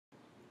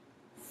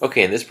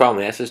Okay, in this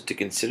problem, it asks us to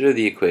consider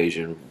the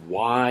equation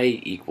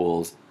y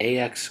equals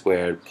ax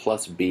squared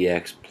plus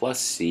bx plus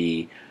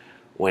c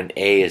when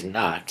a is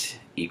not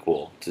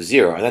equal to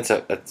 0. And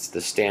that's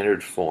the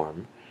standard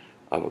form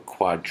of a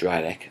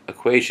quadratic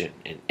equation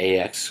in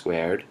ax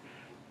squared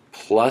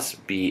plus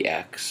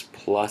bx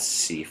plus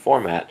c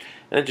format.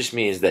 And it just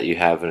means that you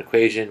have an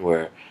equation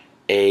where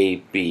a,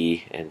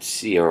 b, and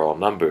c are all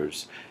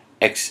numbers.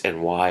 X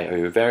and y are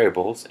your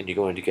variables, and you're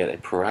going to get a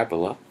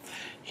parabola.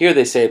 Here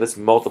they say let's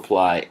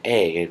multiply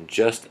a and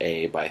just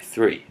a by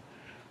 3.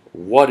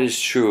 What is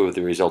true of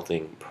the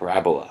resulting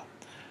parabola?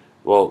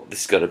 Well,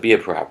 this is going to be a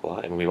parabola,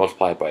 and when we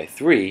multiply it by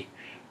 3,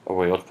 or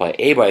when we multiply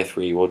a by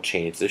 3, we'll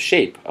change the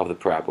shape of the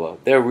parabola.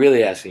 They're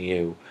really asking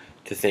you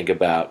to think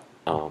about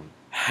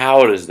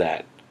how does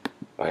that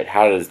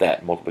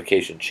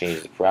multiplication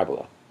change the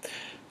parabola.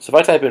 So if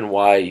I type in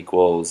y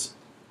equals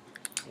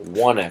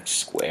 1x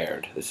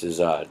squared, this is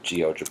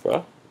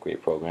GeoGebra,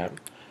 great program,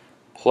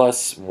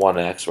 plus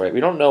 1x, right? We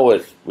don't know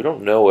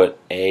what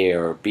a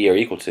or b are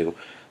equal to,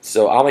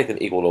 so I'll make them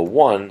equal to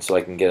 1 so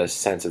I can get a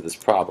sense of this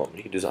problem.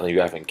 You can do this on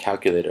your graphing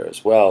calculator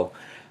as well,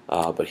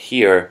 but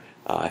here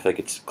I feel like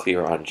it's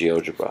clear on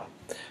GeoGebra.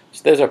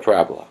 So there's our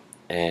parabola,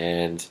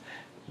 and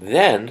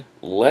then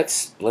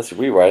let's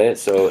rewrite it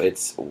so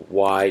it's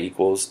y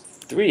equals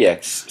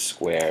 3x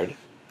squared.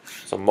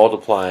 So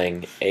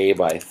multiplying a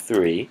by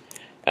 3,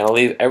 and I'll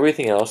leave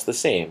everything else the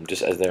same,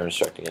 just as they're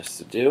instructing us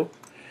to do.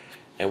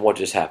 And what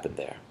just happened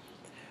there?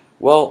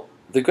 Well,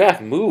 the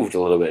graph moved a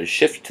little bit, it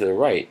shifted to the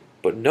right,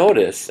 but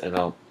notice, and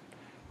I'll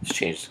just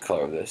change the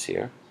color of this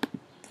here,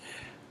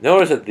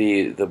 notice that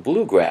the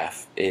blue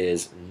graph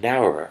is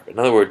narrower. In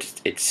other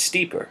words, it's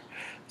steeper.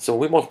 So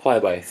when we multiply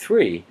by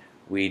 3,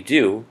 we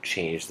do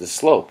change the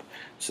slope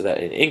so that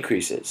it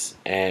increases.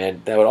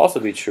 And that would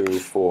also be true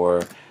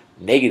for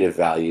negative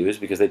values,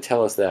 because they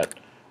tell us that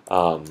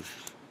a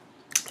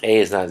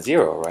is not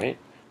 0, right?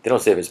 They don't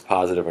say if it's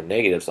positive or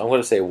negative, so I'm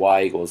going to say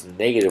y equals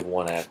negative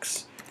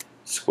 1x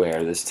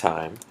squared this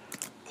time,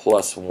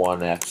 plus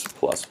 1x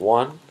plus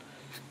 1.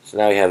 So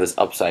now we have this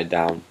upside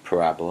down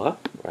parabola,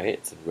 right?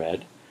 It's in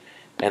red.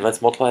 And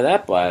let's multiply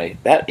that by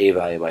that a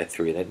value by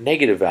 3, that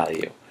negative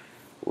value.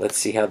 Let's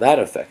see how that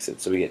affects it.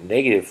 So we get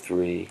negative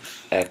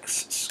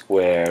 3x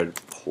squared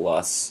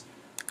plus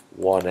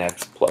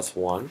 1x plus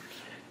 1.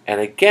 And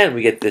again,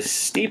 we get this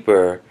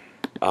steeper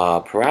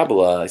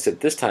parabola, except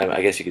this time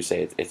I guess you could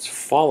say it's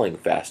falling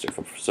faster.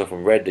 So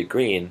from red to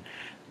green,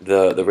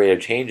 the rate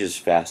of change is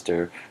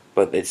faster,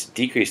 but it's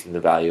decreasing the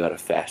value at a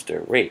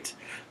faster rate.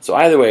 So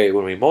either way,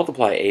 when we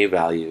multiply a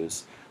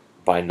values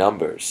by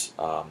numbers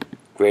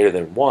greater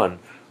than 1,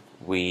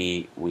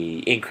 we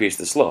increase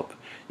the slope.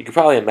 You can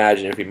probably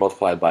imagine if we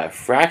multiplied by a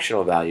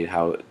fractional value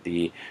how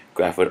the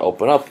graph would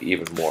open up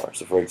even more.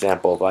 So for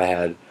example, if I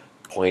had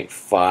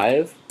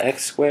 0.5x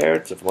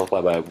squared, so if I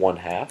multiply by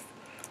 1/2,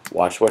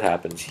 watch what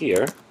happens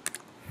here.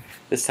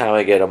 This time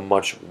I get a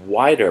much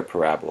wider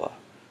parabola.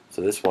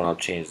 So this one I'll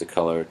change the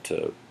color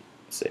to,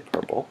 say,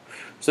 purple.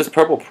 So this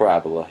purple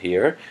parabola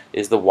here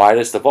is the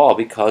widest of all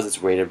because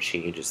its rate of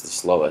change is the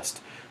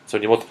slowest. So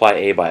when you multiply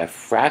a by a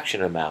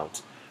fraction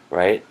amount,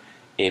 right,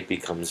 it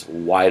becomes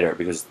wider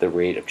because the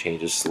rate of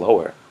change is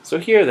slower. So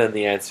here then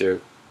the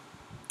answer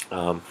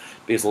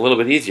becomes a little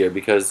bit easier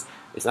because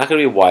it's not going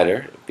to be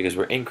wider because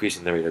we're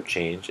increasing the rate of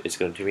change. It's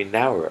going to be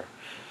narrower.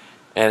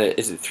 And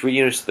is it 3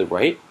 units to the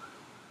right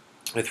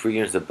or 3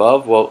 units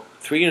above? Well,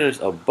 3 units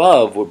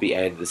above would be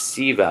adding the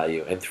c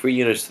value, and 3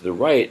 units to the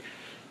right,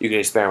 you can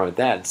experiment with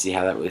that and see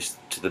how that relates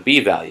to the b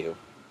value.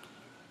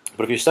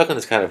 But if you're stuck on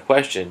this kind of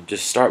question,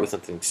 just start with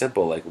something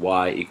simple like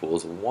y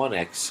equals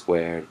 1x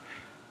squared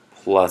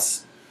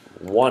plus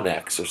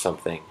 1x or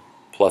something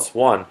plus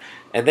 1,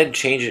 and then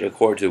change it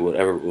according to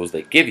whatever rules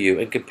they give you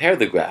and compare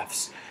the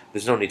graphs.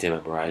 There's no need to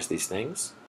memorize these things.